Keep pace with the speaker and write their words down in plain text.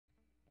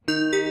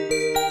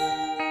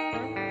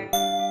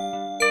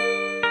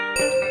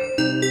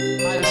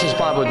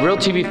Bob with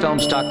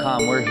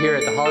RealTVFilms.com. We're here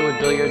at the Hollywood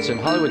Billiards in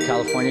Hollywood,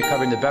 California,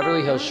 covering the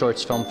Beverly Hills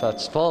Shorts Film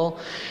Festival.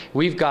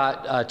 We've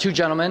got two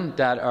gentlemen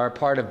that are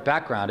part of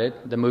Backgrounded,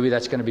 the movie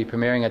that's going to be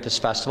premiering at this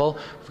festival.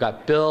 We've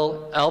got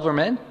Bill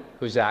Elverman,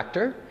 who's the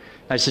actor.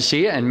 Nice to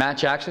see you. And Matt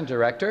Jackson,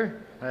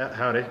 director.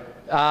 Howdy.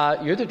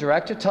 You're the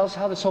director. Tell us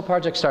how this whole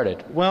project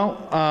started.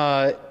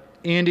 Well,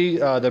 Andy,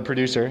 the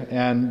producer,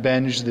 and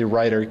Benj, the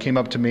writer, came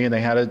up to me and they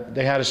had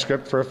a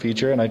script for a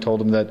feature, and I told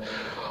them that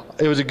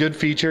it was a good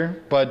feature,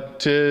 but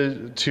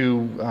to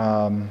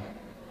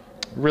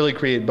really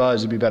create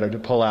buzz, it'd be better to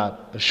pull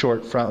out a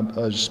short from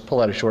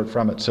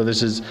it. So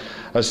this is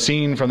a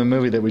scene from the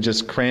movie that we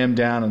just crammed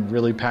down and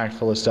really packed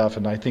full of stuff,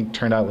 and I think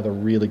turned out with a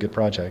really good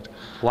project.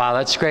 Wow,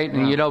 that's great.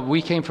 And you know,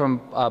 we came from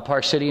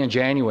Park City in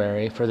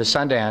January for the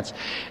Sundance,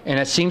 and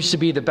it seems to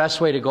be the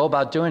best way to go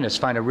about doing this: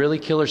 find a really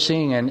killer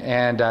scene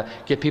and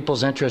get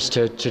people's interest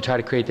to try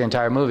to create the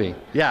entire movie.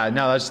 Yeah,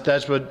 no,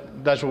 that's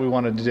what we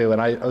wanted to do,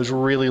 and I was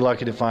really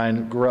lucky to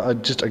find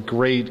just a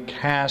great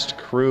cast,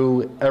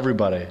 crew,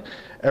 everybody.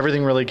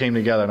 Everything really came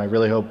together, and I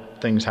really hope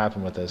things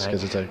happen with this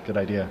because it's a good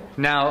idea.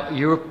 Now,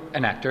 you're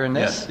an actor in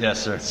this? Yes,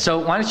 sir. So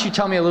why don't you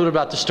tell me a little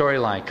about the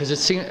storyline, because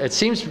it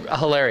seems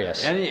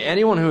hilarious.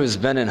 Anyone who has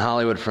been in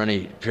Hollywood for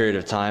any period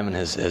of time and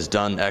has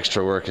done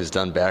extra work, has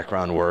done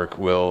background work,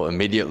 will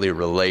immediately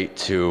relate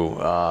to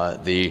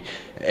the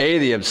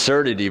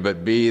absurdity,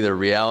 but B, the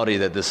reality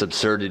that this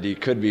absurdity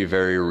could be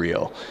very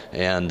real.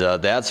 And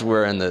that's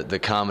wherein the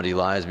comedy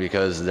lies,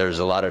 because there's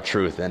a lot of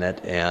truth in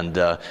it, and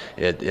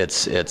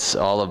it's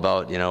all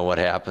about, you know, what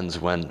happens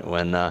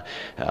when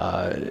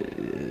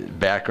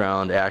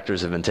background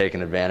actors have been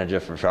taken advantage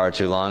of for far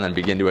too long and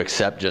begin to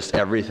accept just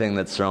everything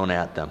that's thrown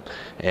at them.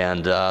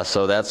 And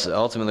so that's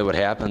ultimately what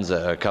happens.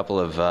 A couple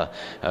of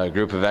a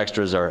group of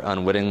extras are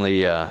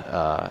unwittingly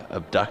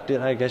abducted,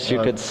 I guess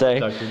you could say.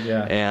 Abducted,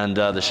 yeah. And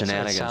the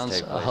shenanigans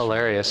take place.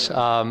 Hilarious.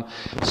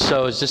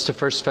 So is this the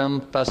first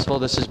film festival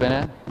this has been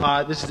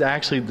at? This is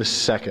actually the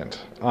second.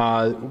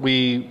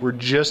 We were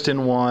just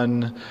in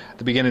one at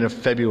the beginning of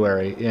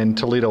February in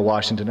Toledo,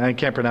 Washington. I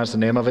can't pronounce the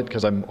name of it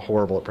because I'm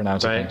horrible at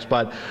pronouncing things.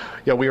 But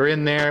yeah, we were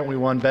in there, we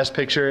won Best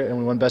Picture, and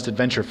we won Best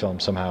Adventure Film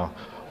somehow.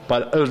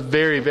 But it was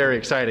very, very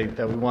exciting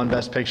that we won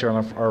Best Picture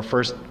on our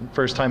first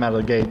time out of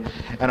the gate.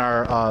 And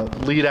our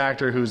lead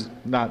actor, who's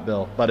not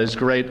Bill, but is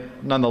great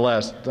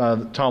nonetheless,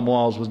 Tom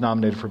Walz, was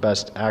nominated for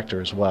Best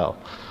Actor as well.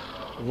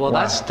 Well,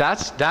 wow.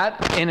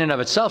 That in and of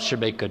itself should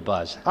make good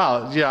buzz.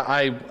 Oh, yeah,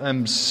 I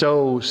am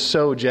so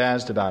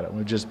jazzed about it.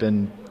 We've just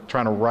been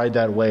trying to ride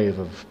that wave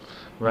of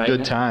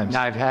good times.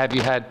 Now, have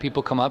you had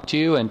people come up to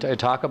you and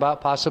talk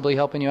about possibly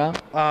helping you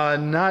out?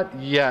 Not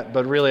yet,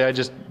 but really I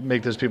just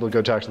make those people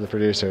go talk to the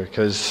producer,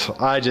 because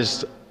I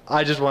just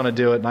want to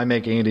do it, and I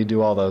make Andy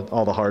do all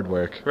the hard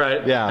work.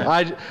 Right.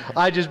 Yeah.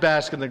 I just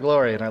bask in the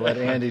glory, and I let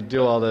Andy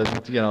do all the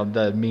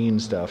the mean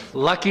stuff.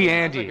 Lucky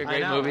Andy. It's a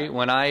great movie.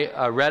 When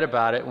I read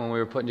about it when we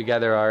were putting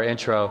together our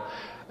intro,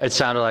 it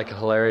sounded like a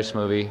hilarious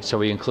movie, so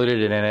we included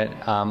it in it.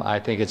 I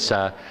think it's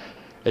going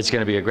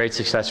to be a great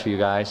success for you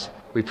guys.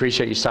 We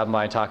appreciate you stopping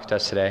by and talking to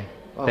us today.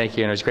 Thank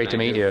you, and it was great to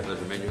meet you.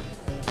 Pleasure meeting you.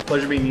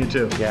 Pleasure meeting you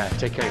too. Yeah.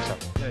 Take care of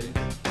yourself.